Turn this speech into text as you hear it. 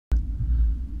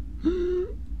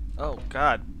Oh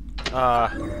God.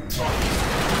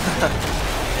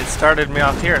 It started me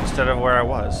off here instead of where I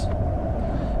was.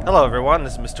 Hello everyone,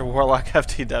 this is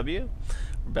MrWarlockFTW.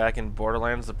 We're back in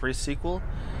Borderlands, the pre-sequel,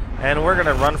 and we're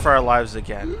gonna run for our lives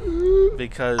again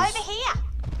because over here.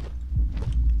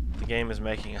 The game is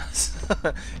making us.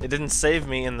 It didn't save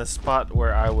me in the spot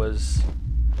where I was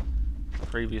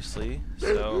previously,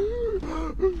 so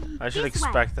I should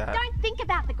expect that. Don't think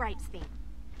about the grapes thing.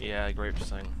 Yeah, grapes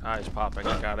thing. Eyes popping.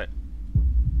 I got it.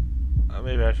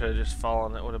 Maybe I should have just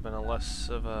fallen. It would have been a less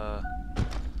of a.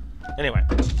 Anyway.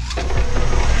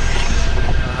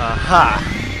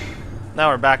 Now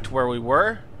we're back to where we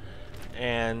were,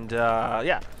 and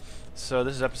yeah. So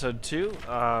this is episode 2,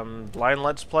 blind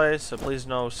let's play. So please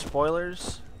no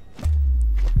spoilers.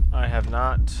 I have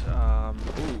not.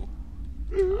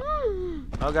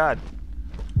 Oh God.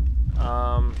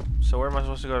 So where am I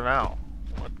supposed to go now?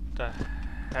 What the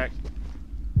heck?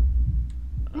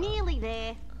 Nearly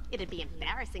there. It'd be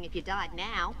embarrassing if you died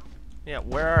now. Yeah,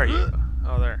 where are you?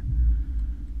 Oh, there.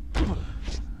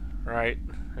 Right.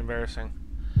 Embarrassing.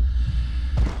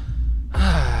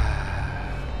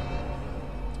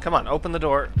 Come on, open the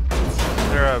door. Is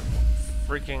there a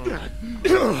freaking...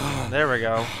 There we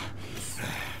go.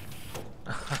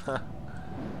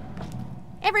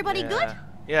 Everybody good?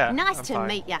 Yeah. Nice to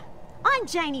meet ya. I'm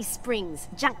Janie Springs,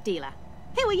 junk dealer.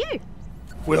 Who are you?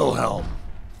 Wilhelm.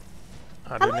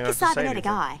 I like the cybernetic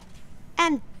eye.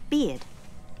 And beard.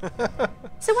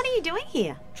 So what are you doing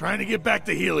here? Trying to get back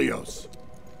to Helios.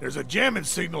 There's a jamming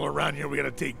signal around here we gotta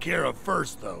take care of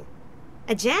first, though.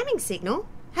 A jamming signal?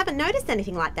 Haven't noticed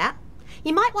anything like that.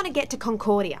 You might want to get to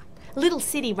Concordia, a little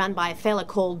city run by a fella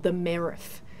called the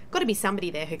Merif. Gotta be somebody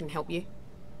there who can help you.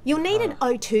 You'll need an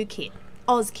O2 kit,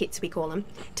 Oz kits we call them,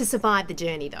 to survive the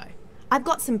journey though. I've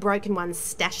got some broken ones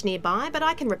stashed nearby, but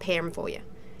I can repair them for you.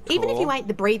 Cool. Even if you ain't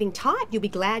the breathing type, you'll be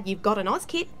glad you've got an Oz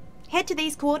kit. Head to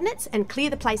these coordinates and clear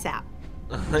the place out.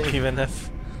 Even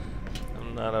if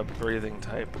I'm not a breathing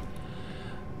type.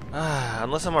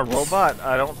 Unless I'm a robot,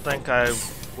 I don't think I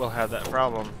will have that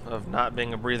problem of not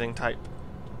being a breathing type.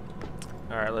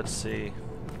 Alright, let's see.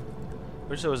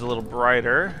 Wish it was a little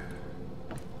brighter.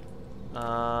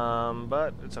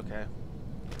 But it's okay.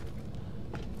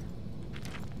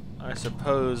 I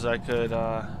suppose I could,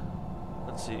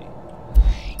 let's see.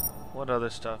 What other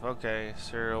stuff? Okay,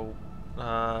 serial,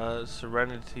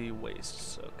 Serenity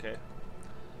Wastes, okay.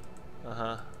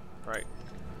 Right.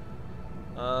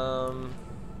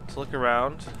 Let's look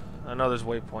around. I know there's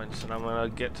waypoints, and I'm gonna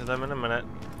get to them in a minute.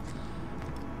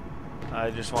 I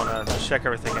just want to check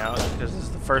everything out, because this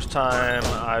is the first time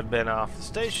I've been off the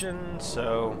station,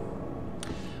 so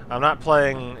I'm not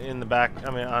playing in the back,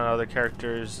 on other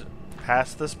characters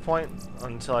past this point,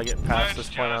 until I get past this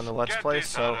point on the Let's Play,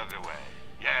 so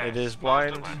it is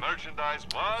blind.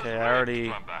 Okay, I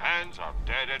already...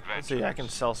 Let's see, I can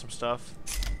sell some stuff.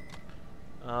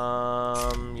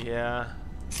 Yeah.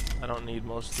 I don't need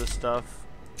most of this stuff.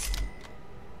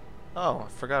 Oh, I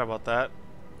forgot about that.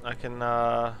 I can,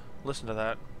 listen to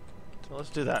that. So let's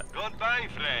do that. Goodbye,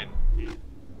 friend.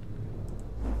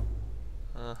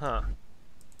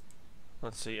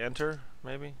 Let's see, enter,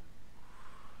 maybe?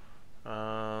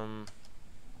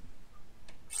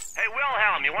 Hey,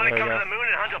 Wilhelm, you want to come to the moon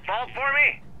and hunt a vault for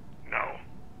me? No.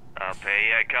 I'll pay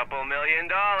you $2 million.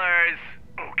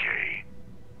 Okay.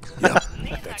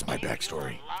 Yep, that's my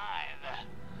backstory.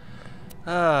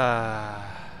 I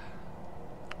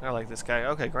like this guy.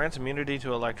 Okay, grants immunity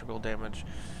to electrical damage.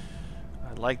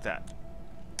 I like that.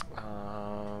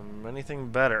 Anything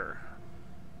better?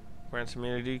 Grants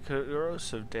immunity to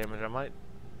corrosive damage. I might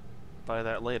buy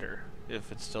that later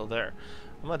if it's still there.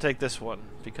 I'm gonna take this one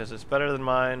because it's better than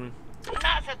mine.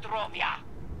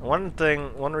 One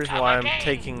reason why I'm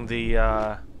taking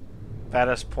the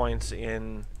baddest points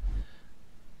in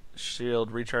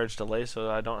shield recharge delay, so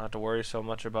I don't have to worry so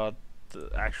much about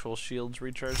the actual shield's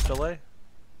recharge delay.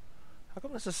 How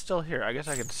come this is still here? I guess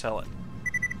I could sell it.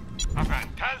 A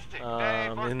fantastic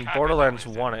day for in Borderlands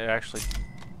 1, it actually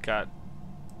got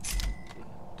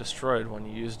destroyed when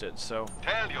you used it, so...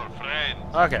 Tell your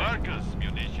friends. Okay. Marcus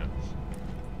munitions.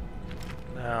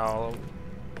 Now...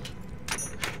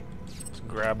 let's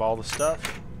grab all the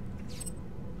stuff.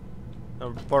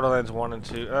 Borderlands 1 and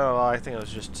 2... oh, well, I think it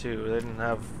was just 2. They didn't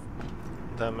have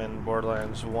them in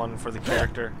Borderlands 1 for the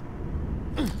character.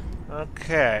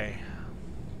 Okay.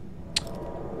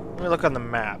 Let me look on the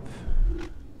map.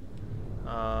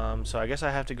 So I guess I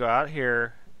have to go out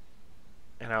here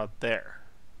and out there.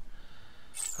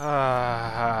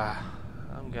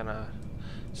 I'm gonna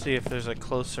see if there's a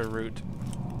closer route.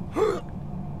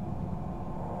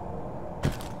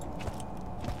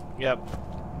 Yep.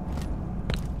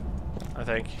 I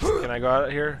think. Can I go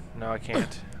out here? No, I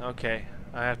can't. Okay.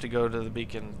 I have to go to the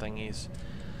beacon thingies.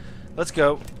 Let's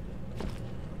go.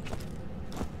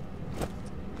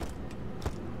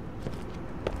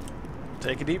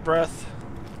 Take a deep breath.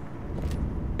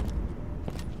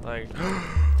 Like,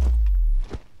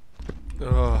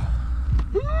 ugh.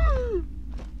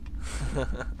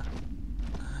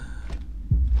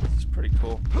 It's pretty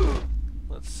cool.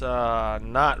 Let's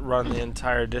not run the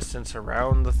entire distance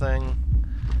around the thing.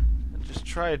 And just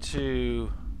try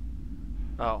to...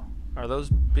 Oh, are those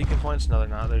beacon points? No, they're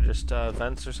not. They're just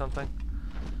vents or something.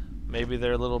 Maybe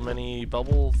they're little mini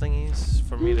bubble thingies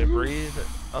for me to breathe.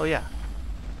 Oh, yeah.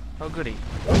 Oh, goody.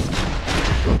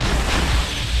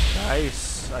 Nice.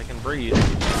 I can breathe.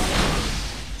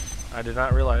 I did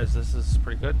not realize this is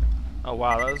pretty good. Oh,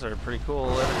 wow. Those are pretty cool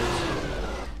images.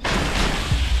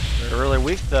 They're really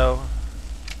weak, though.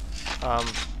 I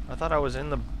thought I was in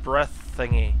the breath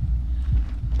thingy.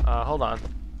 Hold on.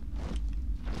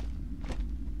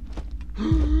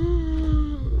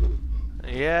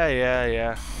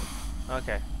 Yeah.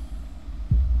 Okay.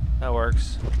 That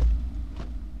works.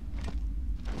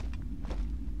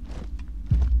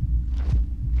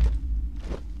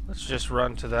 Let's just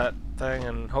run to that thing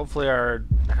and hopefully our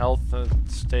health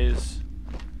stays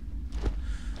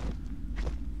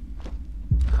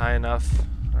high enough.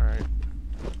 Alright.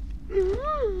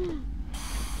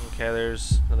 Okay,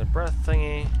 there's another breath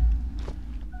thingy.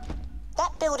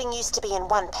 That building used to be in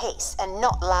one piece and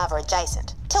not lava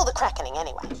adjacent. Till the crackening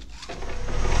anyway.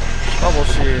 Bubble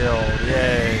shield,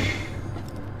 yay.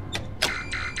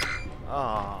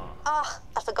 Ah. Ah,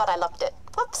 I forgot I locked it.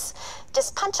 Whoops.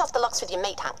 Just punch off the locks with your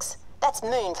meat hunks. That's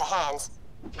moon for hands.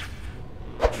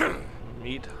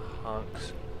 Meat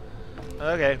hunks.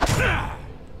 Okay.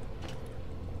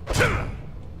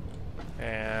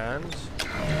 And...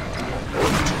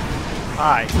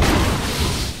 Hi.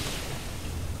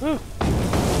 Whew.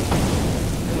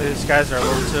 These guys are a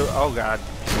little too... Oh, God.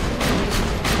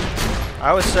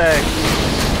 I would say...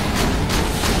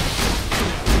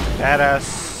 Badass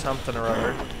something or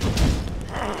other.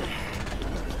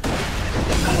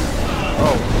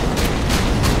 Oh.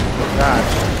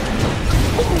 Gosh.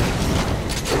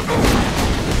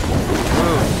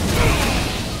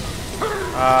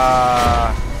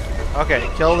 Okay,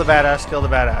 kill the badass, kill the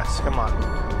badass. Come on.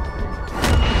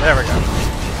 There we go.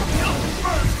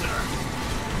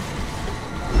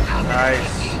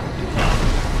 Nice.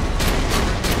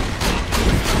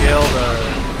 Kill the...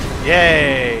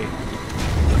 Yay!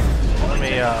 Let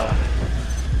me,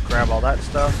 grab all that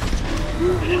stuff.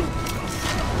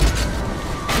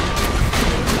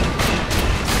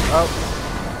 Oh.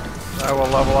 I will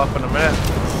level up in a minute.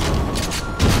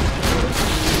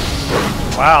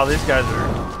 Wow, these guys are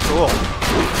cool.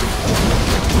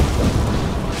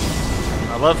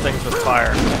 I love things with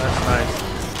fire. That's nice.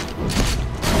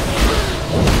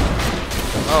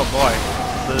 Oh boy.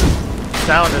 The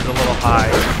sound is a little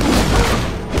high.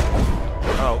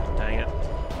 Oh, dang it.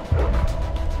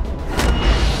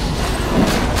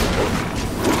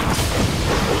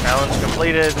 Challenge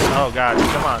completed. Oh god,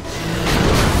 come on.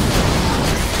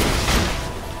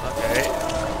 Okay.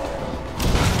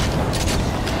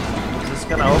 Is this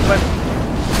gonna open?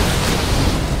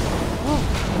 Woo.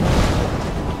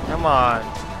 Come on.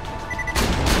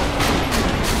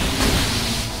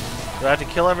 Do I have to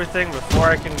kill everything before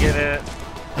I can get it?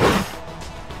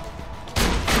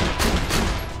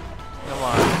 Come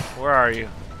on. Where are you?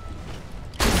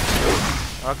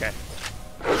 Okay.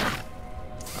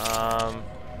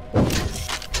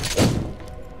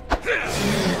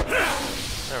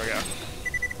 There we go.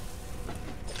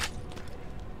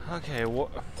 Okay,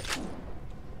 what?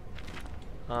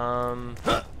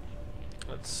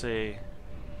 Let's see.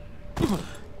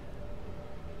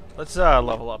 Let's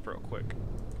level up real quick.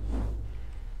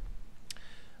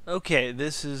 Okay,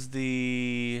 this is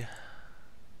the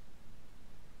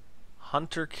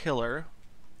Hunter Killer.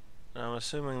 I'm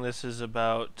assuming this is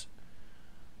about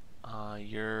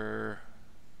your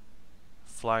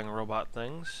flying robot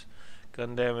things.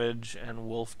 Gun damage and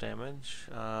wolf damage.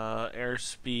 Air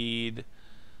speed,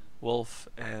 wolf,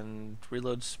 and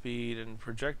reload speed and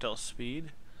projectile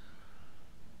speed.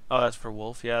 Oh, that's for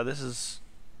wolf. Yeah, this is...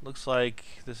 Looks like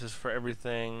this is for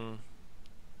everything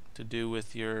to do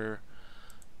with your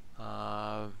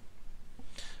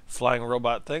flying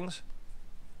robot things.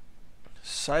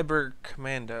 Cyber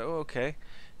Commando, okay.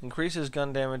 Increases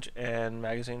gun damage and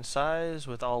magazine size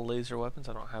with all laser weapons.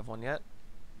 I don't have one yet.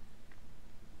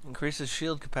 Increases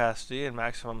shield capacity and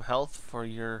maximum health for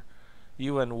your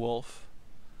UN Wolf.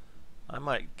 I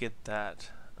might get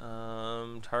that.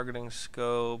 Targeting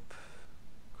scope,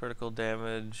 critical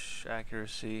damage,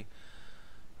 accuracy.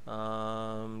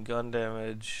 Gun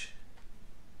damage.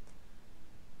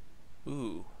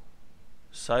 Ooh.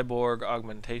 Cyborg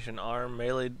augmentation arm.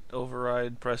 Melee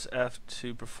override. Press F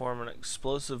to perform an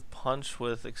explosive punch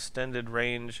with extended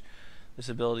range. This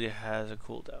ability has a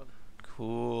cooldown.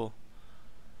 Cool.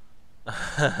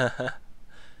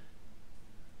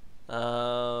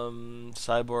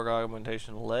 Cyborg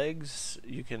augmentation legs.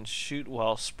 You can shoot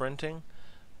while sprinting.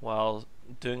 While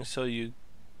doing so, you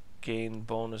gain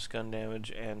bonus gun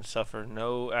damage and suffer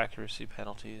no accuracy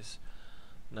penalties.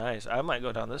 Nice. I might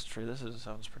go down this tree.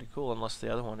 Sounds pretty cool, unless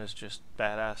the other one is just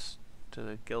badass to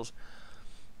the gills.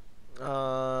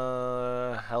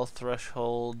 Health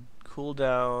threshold.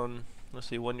 Cooldown. Let's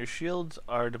see. When your shields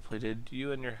are depleted,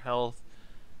 you and your health...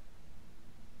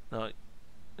 No...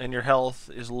 and your health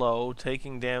is low,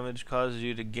 taking damage causes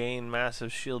you to gain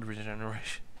massive shield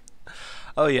regeneration.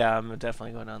 Oh yeah, I'm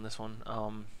definitely going down this one.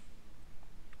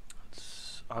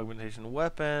 It's augmentation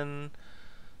weapon,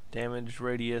 damage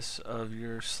radius of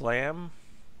your slam.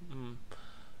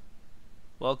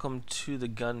 Welcome to the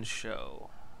gun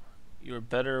show. You're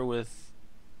better with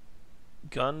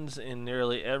guns in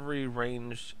nearly every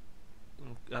ranged.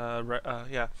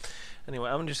 Yeah. Anyway,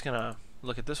 I'm just gonna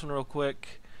look at this one real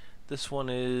quick. This one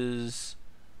is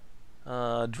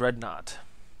Dreadnought.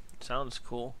 Sounds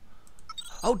cool.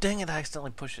 Oh dang it, I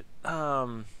accidentally pushed it.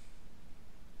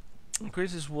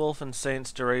 Increases Wolf and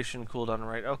Saint's duration cooldown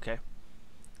rate. Okay.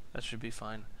 That should be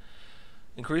fine.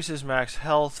 Increases max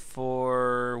health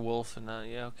for Wolf and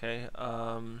yeah, okay.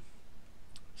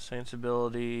 Saint's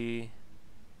ability.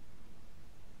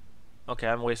 Okay,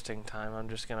 I'm wasting time. I'm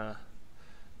just gonna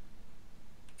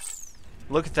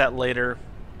look at that later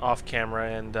off camera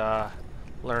and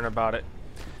learn about it.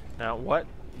 Now, what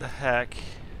the heck?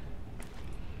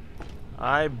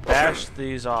 I bashed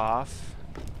these off,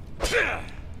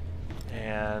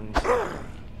 and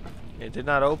it did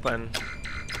not open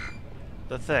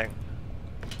the thing.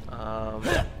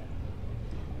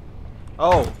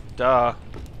 Oh, duh.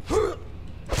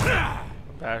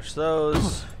 Bash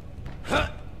those.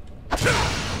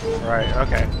 Right,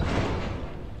 okay.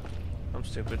 I'm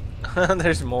stupid.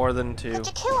 There's more than two. Could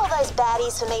you kill all those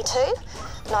baddies for me too?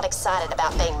 Not excited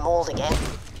about being mauled again.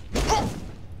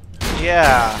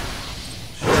 Yeah.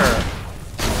 Sure.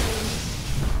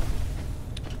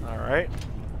 Alright.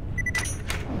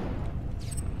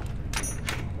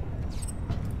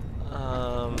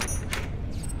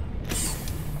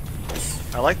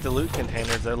 I like the loot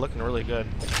containers. They're looking really good.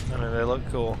 I mean, they look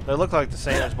cool. They look like the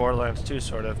same as Borderlands 2,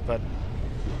 sort of, but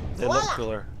they look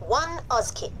cooler. One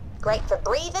Oz kit. Great for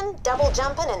breathing, double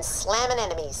jumping, and slamming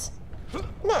enemies.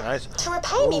 Now, Nice. to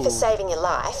repay me for saving your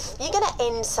life, you're gonna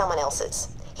end someone else's.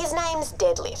 His name's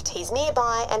Deadlift. He's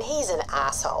nearby, and he's an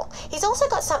asshole. He's also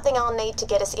got something I'll need to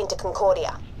get us into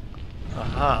Concordia.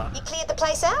 Uh-huh. You cleared the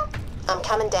place out? I'm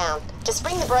coming down. Just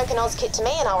bring the broken Oz kit to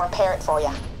me, and I'll repair it for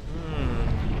you.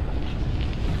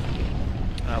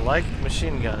 I like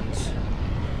machine guns.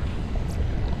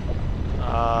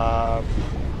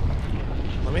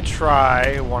 Let me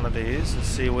try one of these and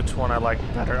see which one I like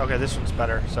better. Okay, this one's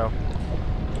better. So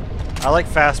I like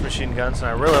fast machine guns, and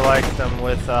I really like them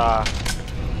with a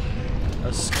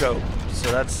scope.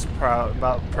 So that's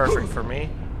about perfect for me.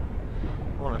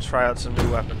 I want to try out some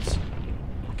new weapons.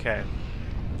 Okay.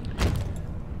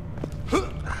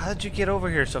 How did you get over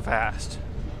here so fast?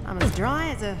 I'm as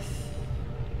dry as a...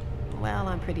 Well,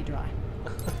 I'm pretty dry.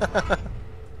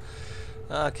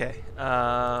 Okay.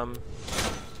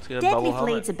 Let's get a bubble Deadlift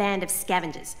helmet. leads a band of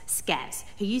scavengers, scavs,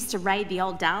 who used to raid the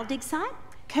old Dale dig site.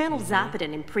 Colonel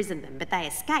Zarpedon imprisoned them, but they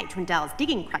escaped when Dale's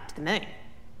digging cracked the moon.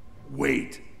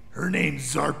 Wait, her name's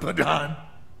Zarpedon?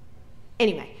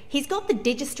 Anyway, he's got the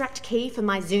Digistruct key for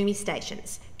my Zoomy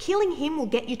stations. Killing him will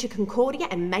get you to Concordia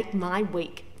and make my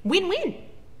week. Win-win.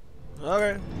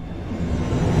 Okay.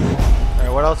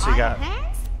 Alright, what else you got? Iron hands?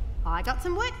 I got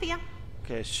some work for you.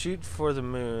 Okay, shoot for the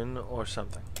moon or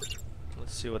something.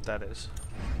 Let's see what that is.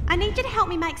 I need you to help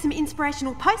me make some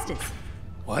inspirational posters.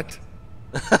 What?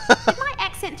 Did my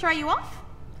accent throw you off?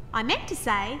 I meant to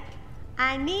say,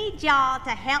 I need y'all to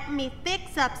help me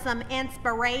fix up some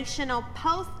inspirational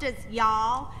posters,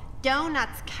 y'all.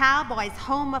 Donuts, cowboys,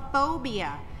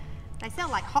 homophobia. They sell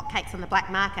like hotcakes on the black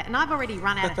market, and I've already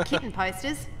run out of kitten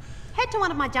posters. Head to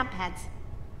one of my jump pads.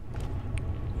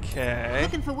 Okay.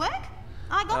 Looking for work?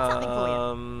 I got something for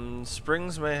you.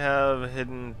 Springs may have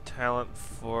hidden talent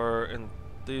for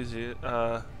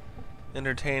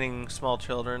entertaining small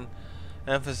children.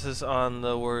 Emphasis on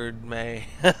the word may.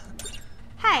 Hey,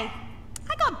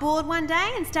 I got bored one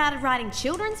day and started writing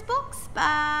children's books, but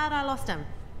I lost them.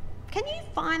 Can you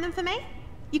find them for me?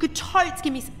 You could totes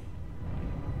give me some...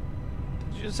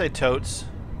 Did you just say totes?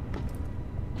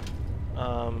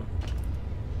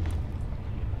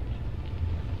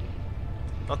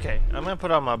 Okay, I'm gonna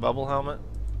put on my bubble helmet.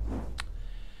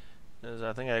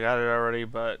 I think I got it already,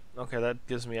 but okay, that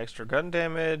gives me extra gun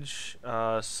damage,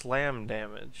 slam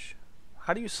damage.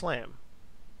 How do you slam?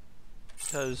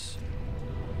 Because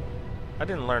I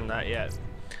didn't learn that yet.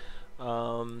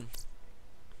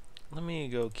 Let me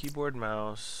go keyboard,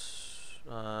 mouse,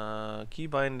 key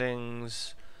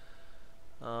bindings.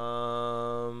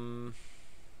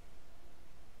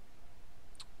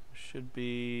 Should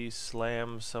be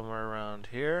slam somewhere around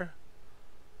here.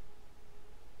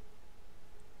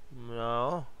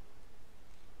 No.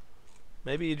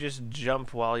 Maybe you just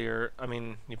jump while you're... I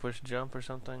mean, you push jump or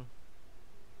something?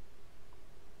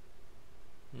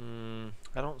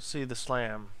 I don't see the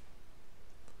slam.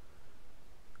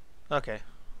 Okay.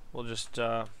 We'll just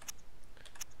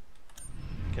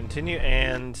continue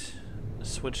and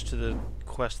switch to the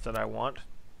quest that I want.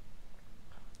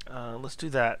 Let's do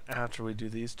that after we do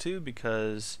these two,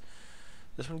 because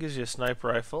this one gives you a sniper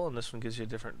rifle and this one gives you a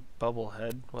different bubble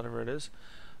head, whatever it is.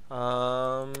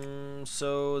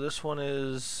 So this one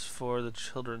is for the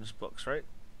children's books, right?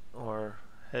 Or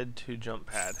head to jump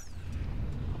pad.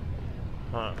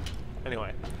 Huh.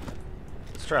 Anyway,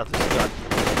 let's try out this gun.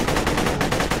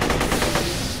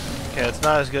 Okay, it's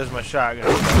not as good as my shotgun.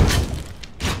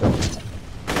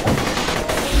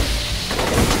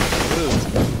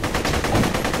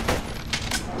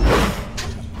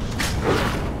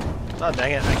 Oh,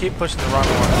 dang it, I keep pushing the wrong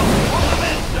one.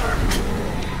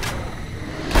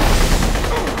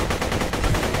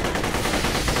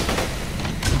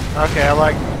 Okay, I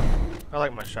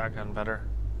like my shotgun better.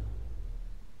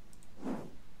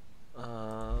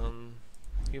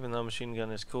 Even though machine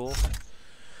gun is cool.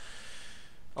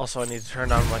 Also, I need to turn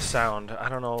down my sound. I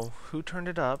don't know who turned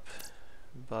it up,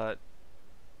 but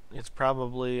it's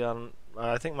probably on...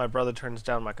 I think my brother turns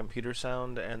down my computer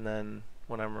sound, and then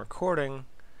when I'm recording,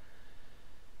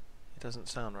 it doesn't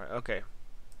sound right. Okay.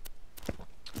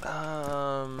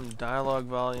 Dialogue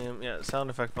volume. Yeah, sound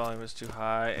effect volume is too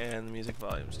high, and the music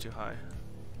volume is too high.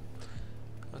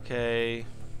 Okay.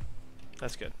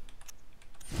 That's good.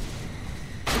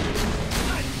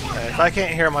 Okay, if I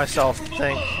can't hear myself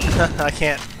think, I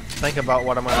can't think about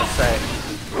what I'm going to say.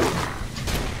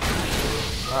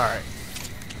 Alright.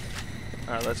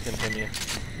 Alright, let's continue.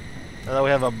 Now that we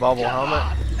have a bubble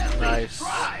helmet. Nice.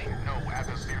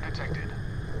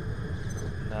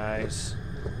 Nice.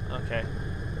 Okay.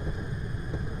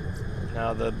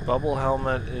 Now the bubble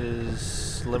helmet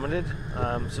is limited,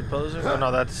 I'm supposing. Oh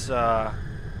no, that's huh.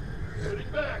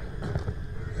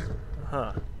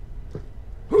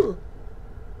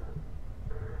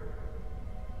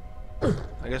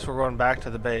 I guess we're going back to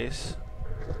the base.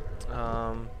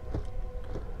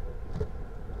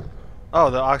 Oh,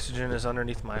 the oxygen is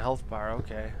underneath my health bar.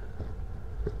 Okay.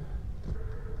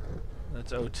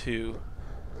 That's O2.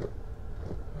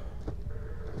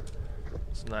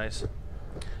 It's nice.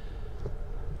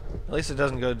 At least it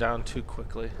doesn't go down too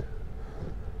quickly.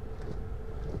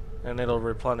 And it'll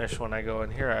replenish when I go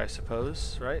in here, I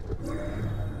suppose, right?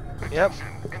 Yep.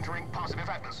 Entering positive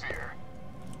atmosphere.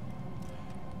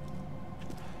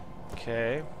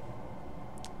 Okay.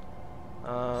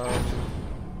 Let's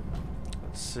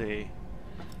see.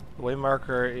 The way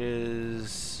marker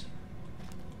is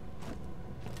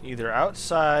either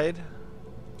outside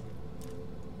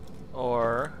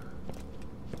or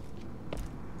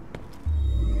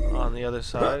on the other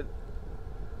side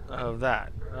of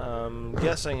that. I'm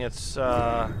guessing it's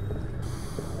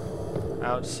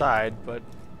outside, but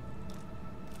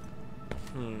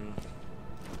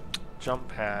jump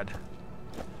pad.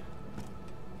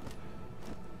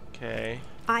 Okay.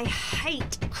 I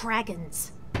hate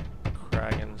Kragans.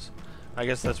 Kragans. I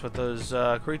guess that's what those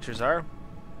creatures are.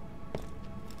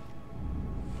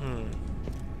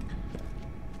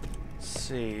 Let's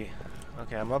see.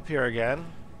 Okay, I'm up here again.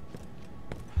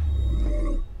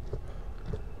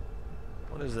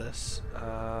 What is this?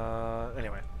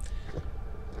 Anyway.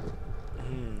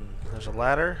 There's a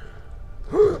ladder.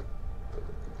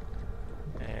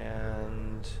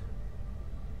 And...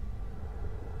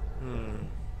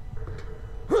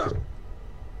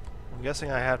 I'm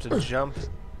guessing I have to jump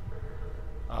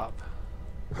up.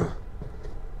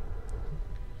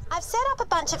 I've set up a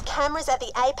bunch of cameras at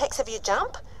the apex of your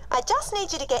jump. I just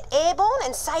need you to get airborne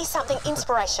and say something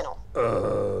inspirational.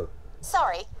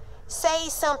 Sorry. Say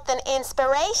something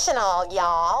inspirational,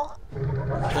 y'all.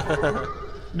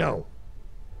 No.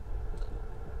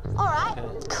 Alright,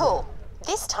 cool.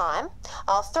 This time,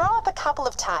 I'll throw up a couple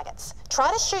of targets.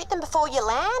 Try to shoot them before you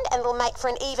land, and it'll make for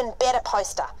an even better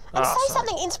poster. And say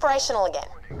something inspirational again.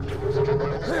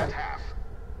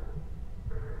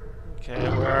 Okay. Okay,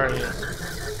 where are you?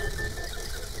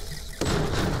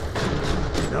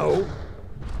 No.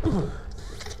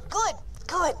 Good,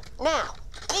 good. Now,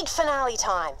 big finale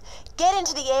time. Get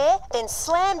into the air, then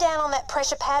slam down on that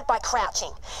pressure pad by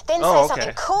crouching. Then say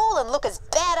something cool and look as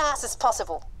badass as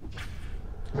possible.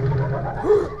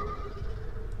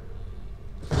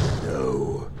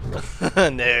 No.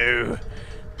 No.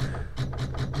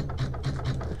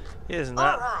 He is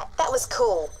not. Alright, that was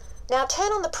cool. Now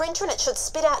turn on the printer and it should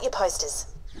spit out your posters.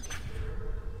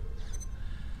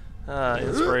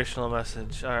 Inspirational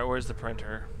message. Alright, where's the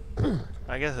printer?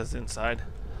 I guess it's inside.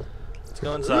 Let's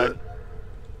go inside.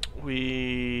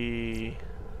 I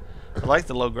like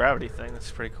the low gravity thing.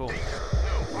 That's pretty cool. No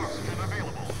oxygen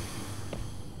available.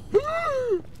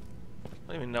 What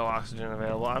do you mean no oxygen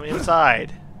available? I'm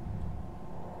inside.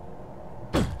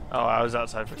 Oh, I was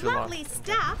outside for too long. Lovely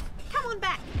stuff. Come on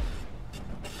back.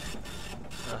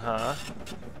 Uh-huh.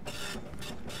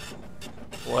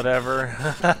 Whatever.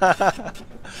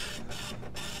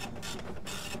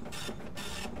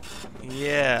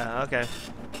 Yeah, okay.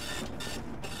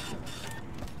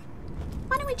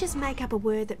 Why don't we just make up a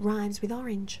word that rhymes with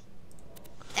orange?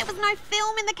 There was no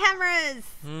film in the cameras.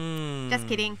 Just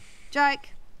kidding. Joke.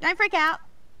 Don't freak out.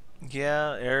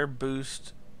 Yeah, air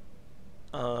boost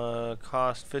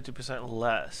cost 50%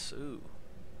 less. Ooh.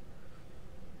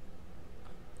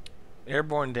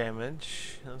 Airborne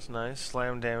damage. That's nice.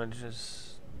 Slam damage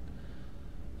is...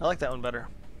 I like that one better.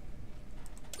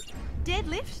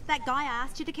 Deadlift, that guy I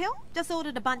asked you to kill, just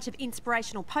ordered a bunch of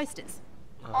inspirational posters.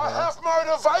 I have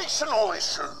motivational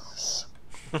issues.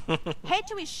 Head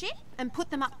to his ship and put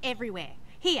them up everywhere.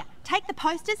 Here, take the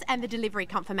posters and the delivery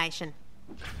confirmation.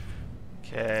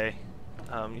 Okay.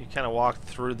 You kind of walked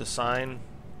through the sign.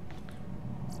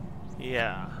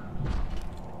 Yeah.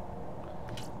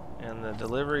 And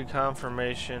the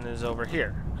confirmation is over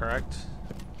here, correct?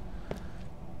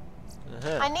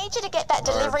 I need you to get that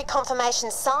delivery confirmation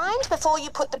signed before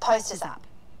you put the posters up.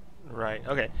 Right,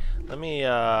 okay. Let me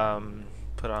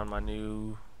put on my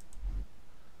new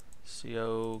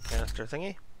CO canister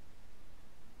thingy.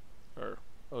 Or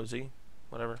OZ,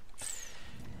 whatever.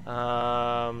 So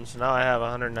now I have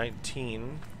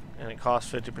 119, and it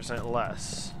costs 50%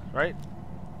 less, right?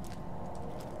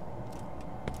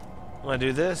 I'm gonna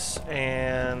do this,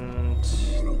 and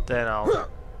then I'll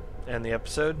end the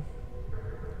episode.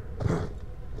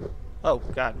 Oh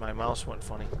god, my mouse went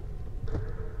funny.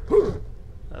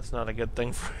 That's not a good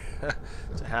thing for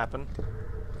to happen.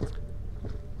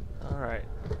 Alright.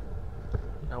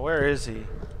 Now where is he,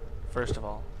 first of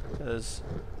all? Because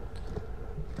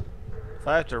if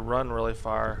I have to run really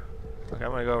far... Okay,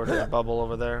 I'm gonna go over to the bubble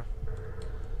over there.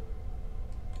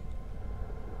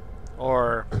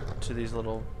 Or to these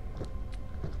little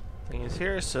thingies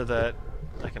here so that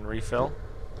I can refill.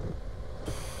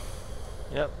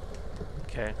 Yep.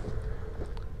 Okay.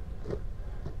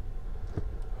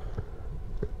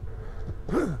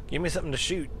 Give me something to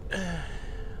shoot.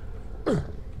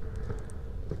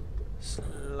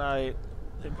 Slightly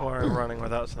boring running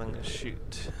without something to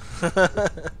shoot.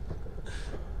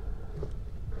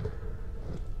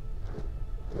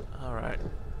 Alright.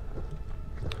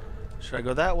 Should I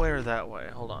go that way or that way?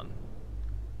 Hold on.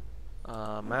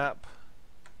 Map.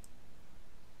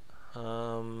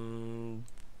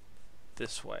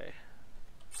 This way.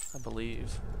 I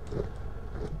believe. I'm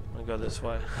gonna go this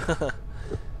way.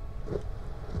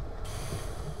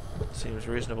 Seems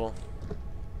reasonable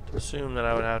to assume that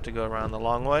I would have to go around the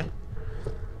long way.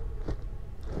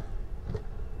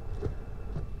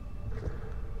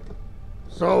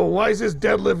 So why's this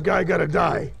deadlift guy gotta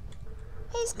die?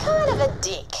 He's kind of a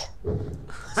dick.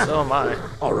 So am I.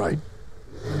 All right.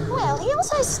 Well, he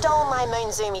also stole my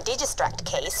Moonzoomy Digistruct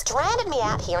key, stranded me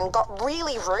out here, and got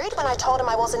really rude when I told him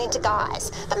I wasn't into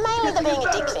guys. But mainly the being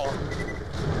a dick thing.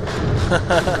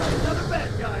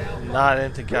 Not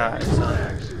into guys. Huh?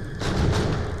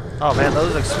 Oh man,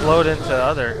 those explode into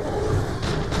other.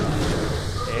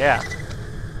 Yeah.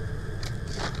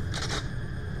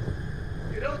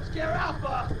 You don't scare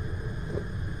Alpha.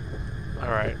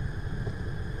 Alright.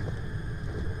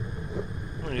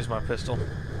 I'm gonna use my pistol.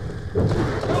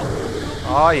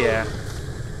 Oh yeah.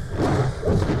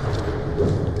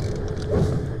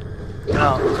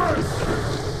 Now,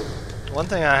 one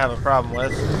thing I have a problem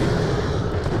with,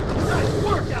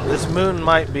 this moon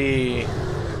might be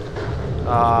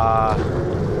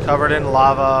covered in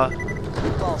lava,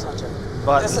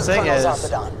 but the thing is,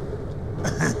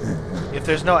 if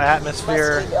there's no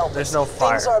atmosphere, there's no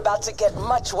fire. Things are about to get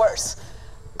much worse.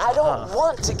 I don't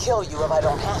want to kill you if I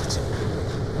don't have to.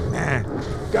 Nah,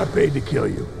 got paid to kill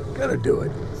you. Gotta do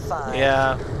it. Fine.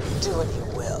 Yeah. Do what you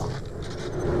will.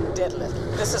 Deadlift,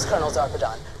 this is Colonel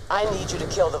Zarpedon. I need you to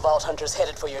kill the Vault Hunters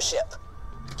headed for your ship.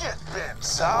 Get bent,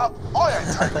 Zarp. I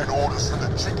ain't taking orders from the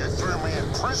chick who threw me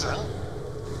in prison.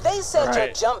 They said your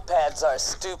Right. jump pads are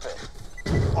stupid.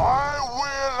 I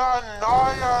will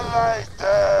annihilate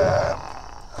them.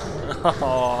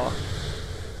 Aww.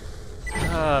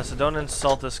 So don't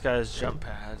insult this guy's jump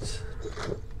pads.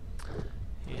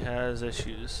 He has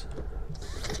issues.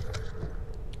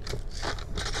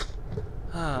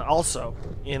 Also,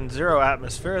 in zero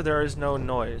atmosphere, there is no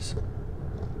noise.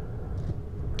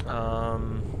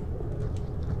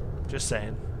 Just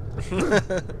saying.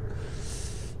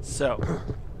 So,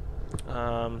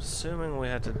 assuming we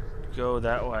had to go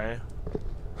that way.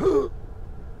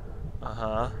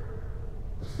 Uh-huh.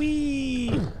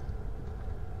 Whee!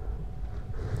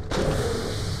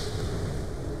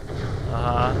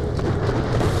 Uh-huh.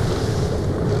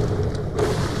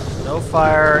 No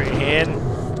fire in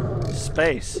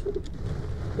space.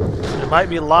 It might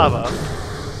be lava.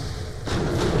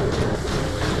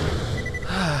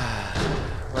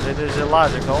 But it is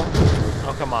illogical.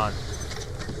 Oh, come on.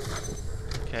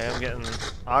 Okay, I'm getting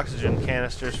oxygen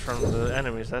canisters from the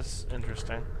enemies. That's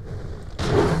interesting.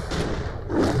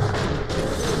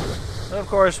 And of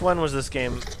course, when was this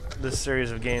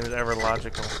series of games ever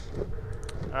logical?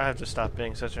 I have to stop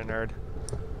being such a nerd.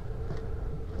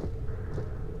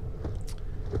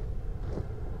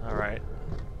 Alright.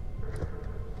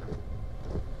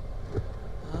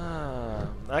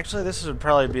 Actually, this would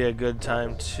probably be a good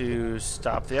time to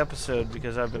stop the episode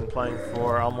because I've been playing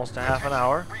for almost a half an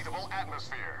hour. Breathable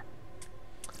atmosphere.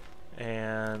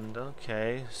 And,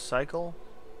 okay, cycle.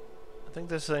 I think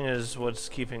this thing is what's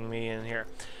keeping me in here.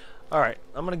 Alright,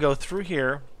 I'm going to go through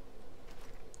here,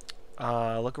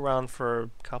 look around for a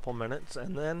couple minutes,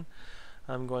 and then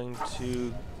I'm going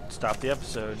to stop the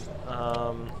episode.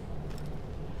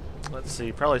 Let's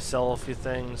see, probably sell a few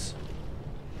things.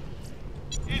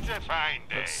 It's a fine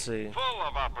day. Let's see. Full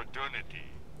of opportunity.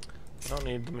 Don't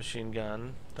need the machine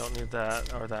gun. Don't need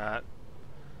that or that.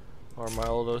 Or my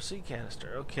old OC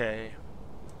canister. Okay.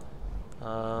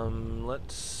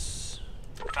 Let's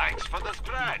Thanks for the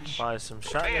scratch. buy some May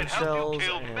shotgun it help you shells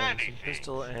kill and many some things.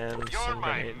 pistol and You're some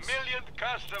my grenades. millionth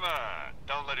customer.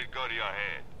 Don't let it go to your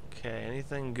head. Okay,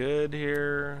 anything good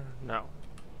here? No.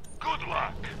 Good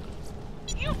luck.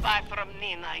 You buy from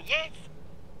Nina, yes?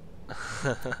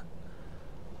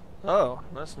 Oh,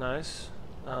 that's nice.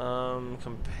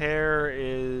 Compare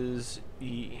is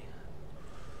E.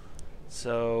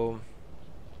 So,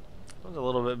 that was a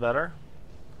little bit better.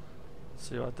 Let's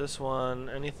see about this one.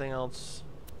 Anything else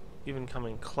even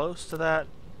coming close to that?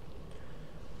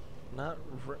 Not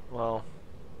well,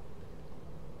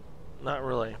 not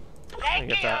really. Thank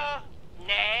get you. that.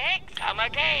 Next, come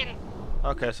again.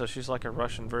 Okay, so she's like a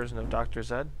Russian version of Dr.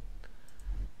 Zed.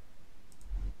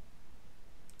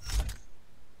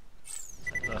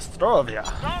 Nostrovia.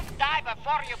 Don't die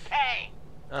before you pay.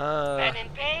 Pen in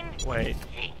pain? Wait.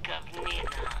 Think of Nina.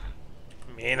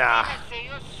 Mina. I'll see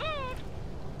you soon.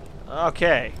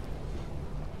 Okay.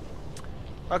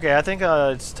 Okay, I think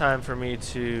it's time for me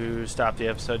to stop the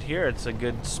episode here. It's a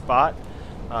good spot.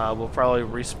 We'll probably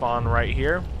respawn right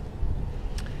here.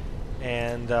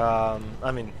 And,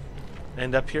 I mean,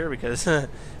 end up here because we're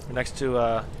next to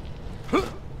a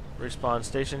respawn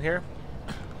station here.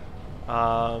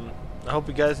 I hope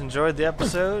you guys enjoyed the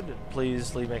episode.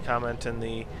 Please leave me a comment in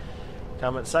the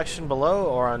comment section below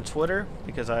or on Twitter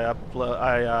because I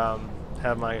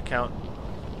have my account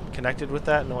connected with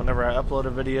that, and whenever I upload a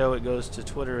video it goes to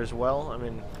Twitter as well. I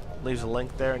mean, leaves a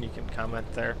link there and you can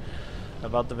comment there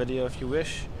about the video if you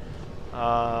wish.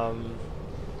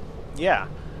 Yeah.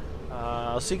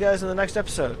 I'll see you guys in the next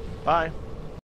episode. Bye.